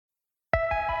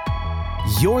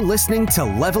You're listening to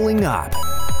Leveling Up,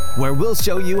 where we'll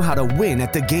show you how to win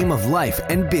at the game of life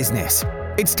and business.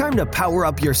 It's time to power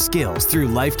up your skills through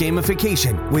life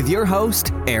gamification with your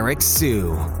host, Eric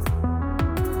Siu.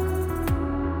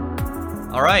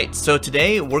 All right, so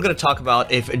today we're going to talk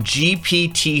about if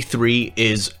GPT-3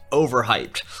 is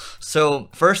overhyped. So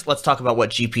first, let's talk about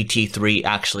what GPT-3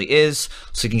 actually is,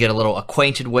 so you can get a little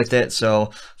acquainted with it.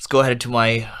 So let's go ahead to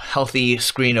my healthy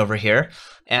screen over here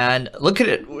and look at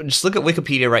it. Just look at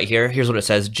Wikipedia right here. Here's what it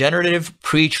says: Generative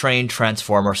Pre-trained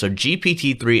Transformer. So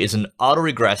GPT-3 is an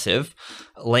autoregressive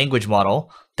language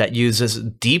model that uses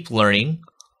deep learning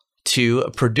to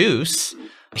produce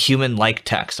human-like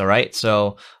text, all right?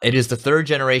 So it is the third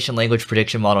generation language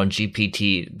prediction model in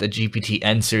GPT, the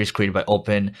GPT-N series created by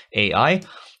OpenAI,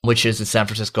 which is a San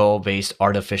Francisco-based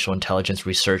artificial intelligence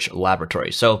research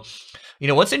laboratory. So,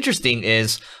 what's interesting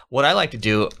is what I like to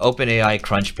do, OpenAI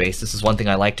Crunchbase, this is one thing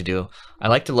I like to do. I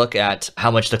like to look at how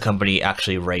much the company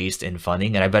actually raised in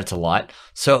funding, and I bet it's a lot.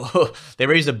 So they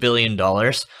raised $1 billion.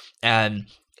 And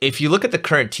if you look at the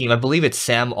current team, I believe it's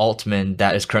Sam Altman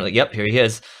that is currently, yep, here he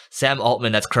is. Sam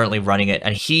Altman that's currently running it.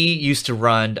 And he used to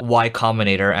run Y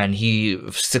Combinator, and he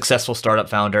successful startup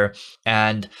founder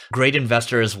and great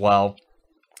investor as well.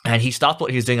 And he stopped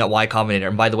what he was doing at Y Combinator.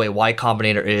 And by the way, Y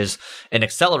Combinator is an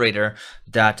accelerator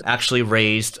that actually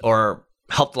raised or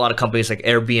helped a lot of companies like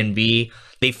Airbnb.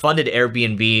 They funded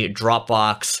Airbnb,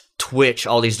 Dropbox, Twitch,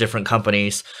 all these different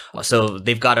companies. So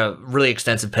they've got a really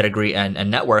extensive pedigree and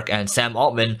network. And Sam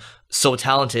Altman, so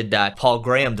talented that Paul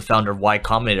Graham, the founder of Y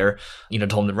Combinator,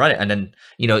 told him to run it. And then,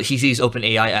 he sees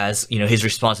OpenAI as, his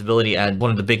responsibility and one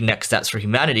of the big next steps for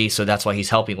humanity. So that's why he's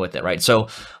helping with it, right? So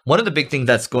one of the big things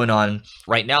that's going on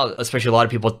right now, especially a lot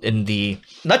of people in the,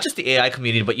 not just the AI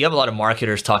community, but you have a lot of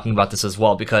marketers talking about this as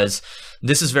well, because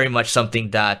this is very much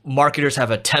something that marketers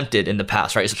have attempted in the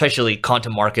past, right? Especially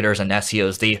content marketers and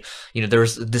SEOs.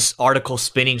 There's this article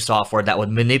spinning software that would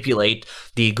manipulate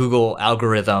the Google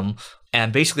algorithm.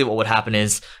 And basically what would happen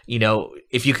is,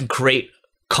 if you can create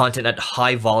content at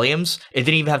high volumes, it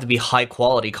didn't even have to be high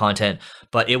quality content,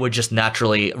 but it would just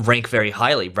naturally rank very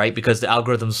highly, right? Because the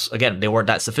algorithms, again, they weren't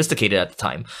that sophisticated at the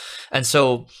time. And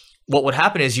so what would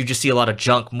happen is you just see a lot of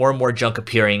junk, more and more junk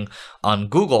appearing on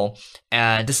Google.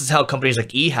 And this is how companies like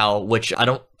eHow, which I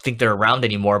don't think they're around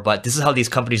anymore, but this is how these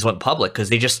companies went public, because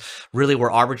they just really were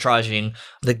arbitraging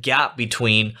the gap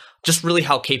between just really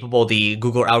how capable the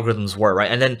Google algorithms were,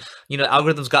 right? And then,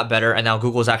 algorithms got better, and now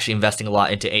Google is actually investing a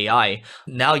lot into AI.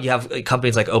 Now you have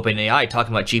companies like OpenAI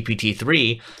talking about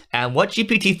GPT-3. And what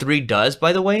GPT-3 does,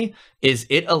 by the way, is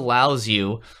it allows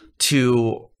you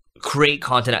to create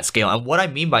content at scale. And what I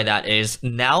mean by that is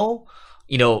now,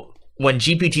 when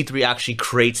GPT-3 actually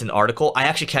creates an article, I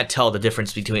actually can't tell the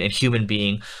difference between a human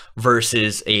being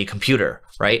versus a computer,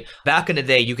 right? Back in the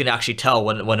day, you can actually tell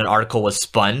when an article was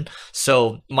spun.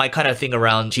 So my kind of thing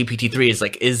around GPT-3 is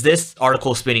like, is this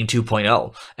article spinning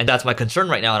 2.0? And that's my concern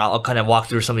right now. And I'll kind of walk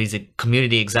through some of these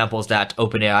community examples that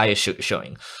OpenAI is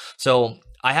showing. So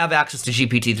I have access to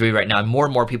GPT-3 right now, and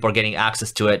more people are getting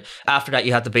access to it. After that,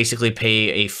 you have to basically pay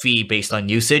a fee based on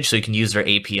usage, so you can use their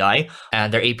API,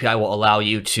 and their API will allow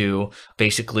you to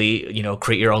basically,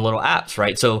 create your own little apps,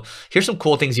 right? So here's some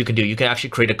cool things you can do. You can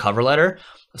actually create a cover letter.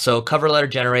 So cover letter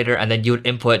generator, and then you would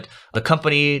input the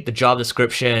company, the job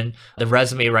description, the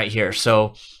resume right here.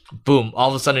 So boom, all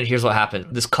of a sudden, here's what happened.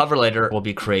 This cover letter will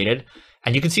be created,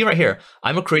 and you can see right here,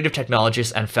 I'm a creative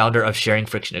technologist and founder of Sharing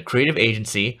Friction, a creative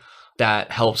agency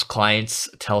that helps clients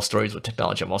tell stories with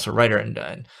technology. I'm also a writer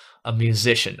and a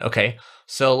musician. Okay,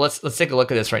 so let's take a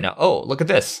look at this right now. Oh, look at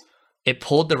this. It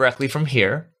pulled directly from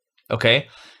here. Okay,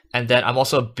 and then I'm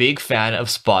also a big fan of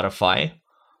Spotify.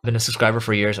 I've been a subscriber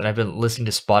for years, and I've been listening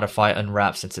to Spotify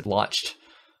Unwrapped since it launched.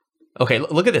 Okay,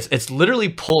 look at this. It's literally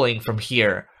pulling from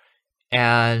here,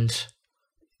 and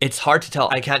it's hard to tell.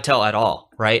 I can't tell at all,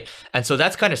 right? And so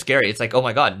that's kind of scary. It's like, oh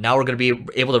my God, now we're going to be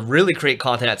able to really create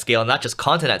content at scale, and not just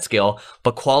content at scale,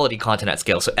 but quality content at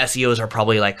scale. So SEOs are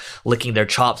probably like licking their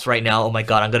chops right now. Oh my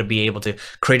God, I'm going to be able to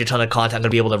create a ton of content. I'm going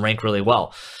to be able to rank really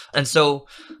well. And so,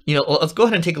 let's go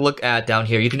ahead and take a look at down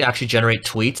here. You can actually generate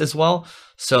tweets as well.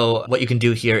 So what you can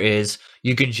do here is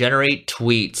you can generate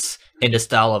tweets in the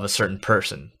style of a certain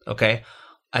person, okay?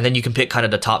 And then you can pick kind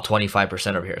of the top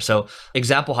 25% over here. So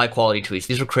example, high quality tweets.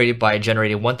 These were created by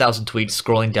generating 1,000 tweets,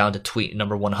 scrolling down to tweet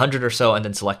number 100 or so, and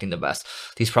then selecting the best.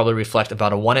 These probably reflect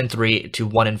about a 1 in 3 to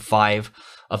 1 in 5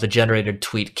 of the generated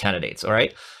tweet candidates, all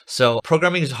right? So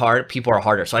programming is hard, people are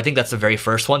harder. So I think that's the very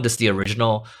first one. This is the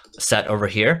original set over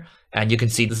here. And you can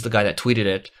see this is the guy that tweeted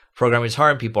it programming is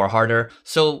hard and people are harder.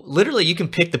 So literally you can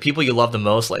pick the people you love the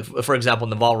most. Like for example,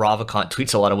 Naval Ravikant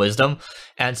tweets a lot of wisdom.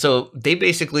 And so they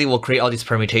basically will create all these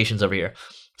permutations over here.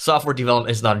 Software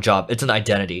development is not a job. It's an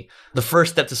identity. The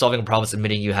first step to solving a problem is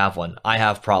admitting you have one. I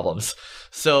have problems.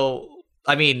 So,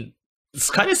 I mean,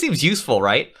 this kind of seems useful,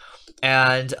 right?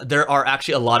 And there are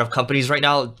actually a lot of companies right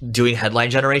now doing headline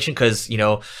generation because,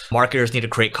 marketers need to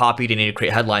create copy, they need to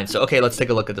create headlines. So, okay, let's take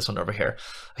a look at this one over here.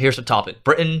 Here's the topic.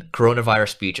 Britain,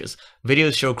 coronavirus beaches.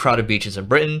 Videos show crowded beaches in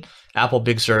Britain. Apple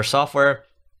Big Sur software.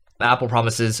 Apple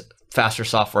promises faster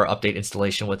software update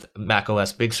installation with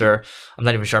macOS Big Sur. I'm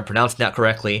not even sure I'm pronouncing that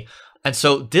correctly. And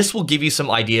so this will give you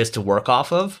some ideas to work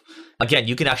off of. Again,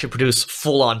 you can actually produce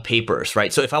full-on papers,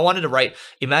 right? So if I wanted to write,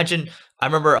 I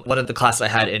remember one of the classes I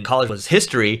had in college was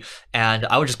history, and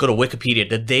I would just go to Wikipedia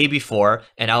the day before,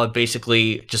 and I would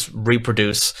basically just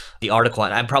reproduce the article,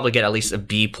 and I'd probably get at least a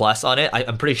B+ on it.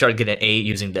 I'm pretty sure I'd get an A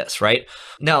using this, right?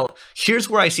 Now, here's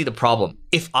where I see the problem.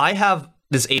 If I have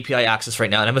this API access right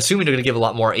now, and I'm assuming they're going to give a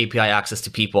lot more API access to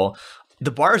people,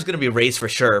 the bar is going to be raised for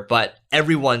sure, but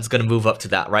everyone's going to move up to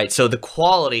that, right? So the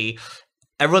quality,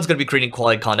 everyone's going to be creating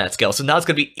quality content at scale. So now it's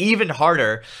going to be even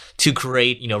harder to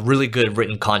create, really good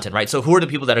written content, right? So who are the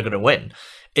people that are going to win?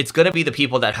 It's going to be the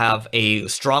people that have a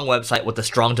strong website with a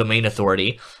strong domain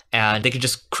authority, and they can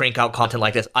just crank out content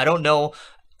like this. I don't know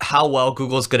how well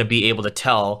Google's going to be able to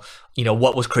tell,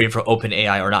 what was created from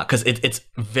OpenAI or not, because it's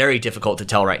very difficult to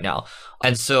tell right now.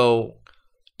 And so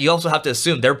you also have to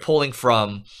assume they're pulling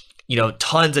from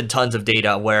tons and tons of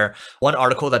data where one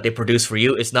article that they produce for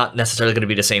you is not necessarily going to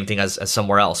be the same thing as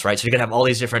somewhere else, right? So you're going to have all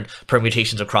these different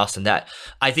permutations across the net.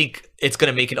 I think it's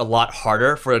going to make it a lot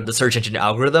harder for the search engine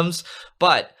algorithms.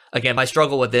 But again, my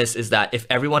struggle with this is that if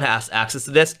everyone has access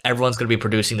to this, everyone's going to be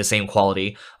producing the same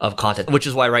quality of content, which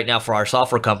is why right now for our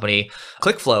software company,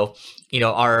 ClickFlow,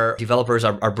 our developers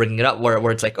are bringing it up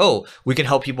where it's like, oh, we can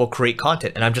help people create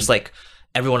content. And I'm just like,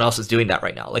 everyone else is doing that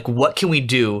right now. Like, what can we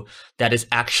do that is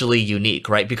actually unique,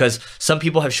 right? Because some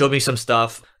people have showed me some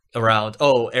stuff around,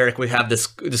 oh, Eric, we have this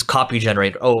copy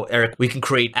generator. Oh, Eric, we can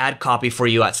create ad copy for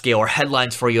you at scale or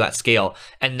headlines for you at scale.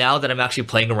 And now that I'm actually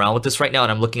playing around with this right now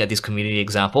and I'm looking at these community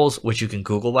examples, which you can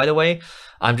Google, by the way,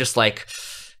 I'm just like,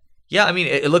 yeah, I mean,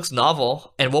 it looks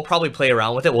novel and we'll probably play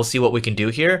around with it. We'll see what we can do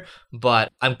here,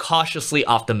 but I'm cautiously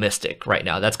optimistic right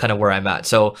now. That's kind of where I'm at.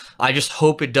 So I just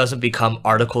hope it doesn't become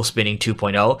article spinning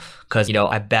 2.0 because,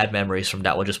 I have bad memories from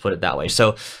that. We'll just put it that way.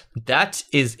 So that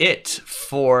is it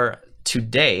for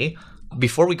today.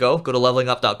 Before we go to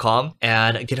levelingup.com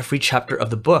and get a free chapter of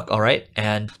the book, all right?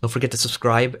 And don't forget to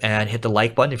subscribe and hit the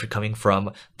like button if you're coming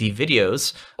from the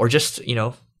videos or just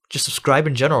subscribe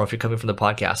in general if you're coming from the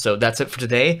podcast. So that's it for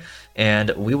today, and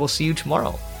we will see you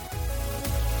tomorrow.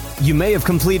 You may have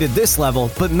completed this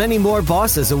level, but many more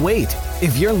bosses await.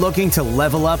 If you're looking to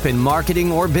level up in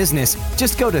marketing or business,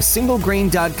 just go to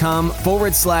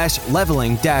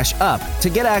singlegrain.com/leveling-up to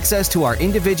get access to our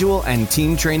individual and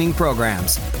team training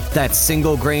programs. That's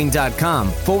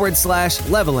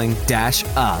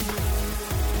singlegrain.com/leveling-up.